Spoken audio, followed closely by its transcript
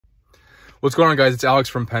What's going on, guys? It's Alex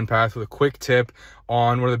from PenPath with a quick tip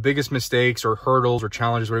on one of the biggest mistakes or hurdles or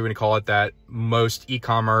challenges, whatever you want to call it, that most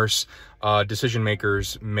e-commerce decision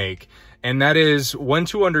makers make. And that is when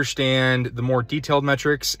to understand the more detailed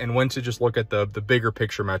metrics and when to just look at the bigger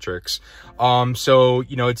picture metrics. So,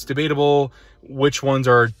 it's debatable which ones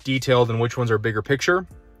are detailed and which ones are bigger picture.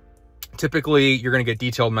 Typically, you're going to get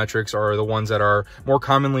detailed metrics are the ones that are more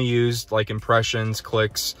commonly used, like impressions,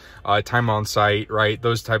 clicks, time on site, right?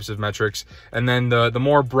 Those types of metrics. And then the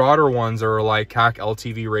more broader ones are like CAC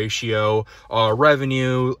LTV ratio,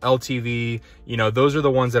 revenue, LTV, those are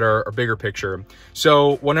the ones that are bigger picture.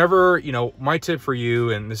 So whenever, my tip for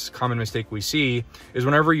you, and this is a common mistake we see, is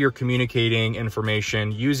whenever you're communicating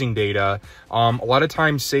information using data, a lot of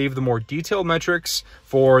times save the more detailed metrics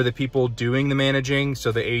for the people doing the managing,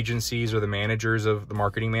 so the agencies or the managers of the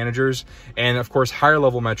marketing managers, and of course higher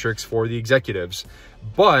level metrics for the executives.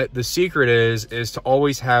 But the secret is to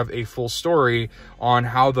always have a full story on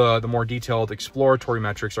how the more detailed exploratory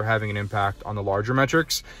metrics are having an impact on the larger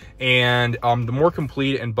metrics. And the more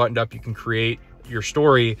complete and buttoned up you can create your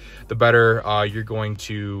story, the better you're going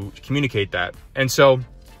to communicate that. And so I'm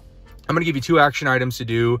going to give you 2 action items to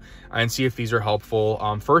do and see if these are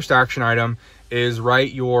helpful. First action item is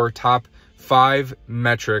write your top 5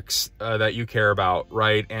 metrics that you care about,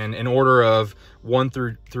 right? And in order of 1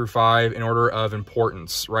 through 5, in order of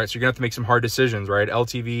importance, right? So you're gonna have to make some hard decisions, right?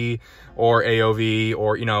 LTV or AOV,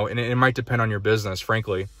 or, and it might depend on your business,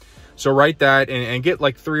 frankly. So write that and get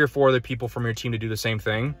like 3 or 4 other people from your team to do the same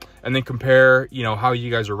thing, and then compare, how you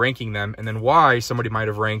guys are ranking them, and then why somebody might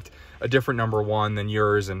have ranked a different number 1 than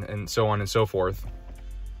yours, and so on and so forth.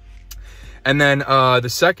 And then the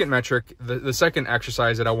second metric, the second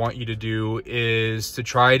exercise that I want you to do is to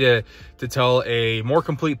try to tell a more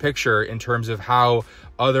complete picture in terms of how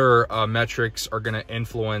other metrics are going to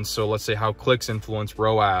influence. So let's say how clicks influence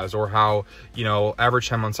ROAS, or how, average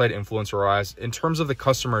time on site influence ROAS in terms of the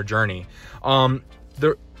customer journey.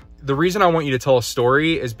 The reason I want you to tell a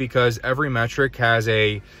story is because every metric has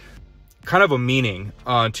a kind of a meaning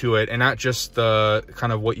to it, and not just the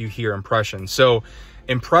kind of what you hear, impressions. So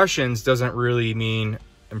impressions doesn't really mean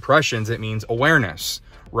impressions, it means awareness,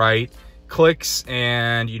 right? Clicks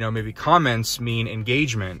and, maybe comments mean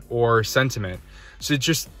engagement or sentiment. So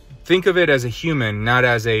just think of it as a human, not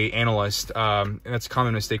as a analyst. And that's a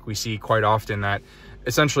common mistake we see quite often, that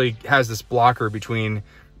essentially has this blocker between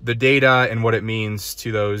the data and what it means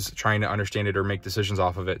to those trying to understand it or make decisions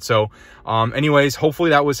off of it. So anyways, hopefully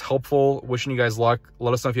that was helpful. Wishing you guys luck.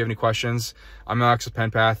 Let us know if you have any questions. I'm Alex with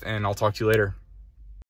PenPath, and I'll talk to you later.